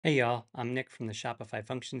Hey y'all, I'm Nick from the Shopify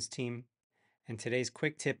Functions team, and today's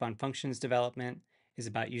quick tip on functions development is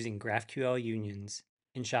about using GraphQL unions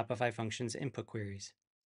in Shopify Functions input queries.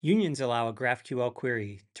 Unions allow a GraphQL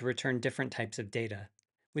query to return different types of data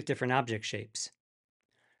with different object shapes.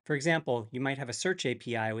 For example, you might have a search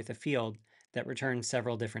API with a field that returns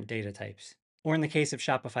several different data types. Or in the case of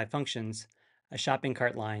Shopify Functions, a shopping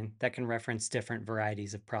cart line that can reference different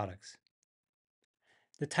varieties of products.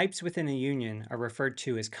 The types within a union are referred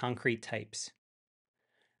to as concrete types.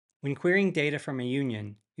 When querying data from a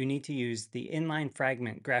union, you need to use the inline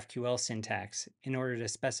fragment GraphQL syntax in order to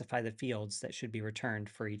specify the fields that should be returned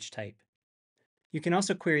for each type. You can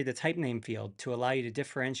also query the type name field to allow you to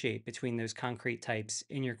differentiate between those concrete types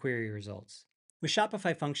in your query results. With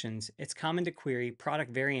Shopify Functions, it's common to query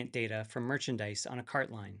product variant data from merchandise on a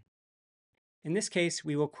cart line. In this case,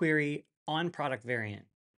 we will query on product variant,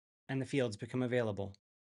 and the fields become available.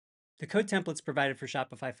 The code templates provided for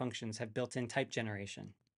Shopify Functions have built-in type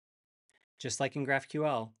generation. Just like in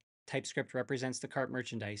GraphQL, TypeScript represents the cart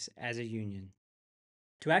merchandise as a union.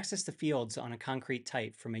 To access the fields on a concrete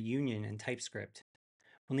type from a union in TypeScript,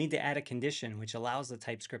 we'll need to add a condition which allows the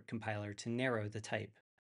TypeScript compiler to narrow the type.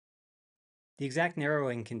 The exact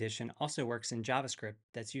narrowing condition also works in JavaScript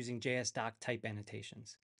that's using JSDoc type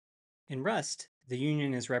annotations. In Rust, the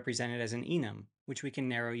union is represented as an enum, which we can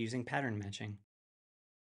narrow using pattern matching.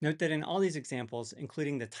 Note that in all these examples,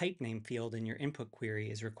 including the type name field in your input query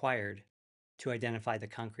is required to identify the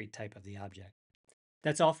concrete type of the object.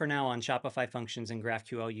 That's all for now on Shopify Functions and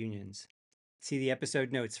GraphQL unions. See the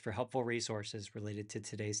episode notes for helpful resources related to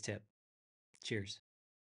today's tip. Cheers.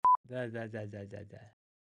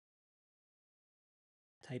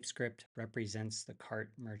 TypeScript represents the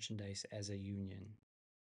cart merchandise as a union.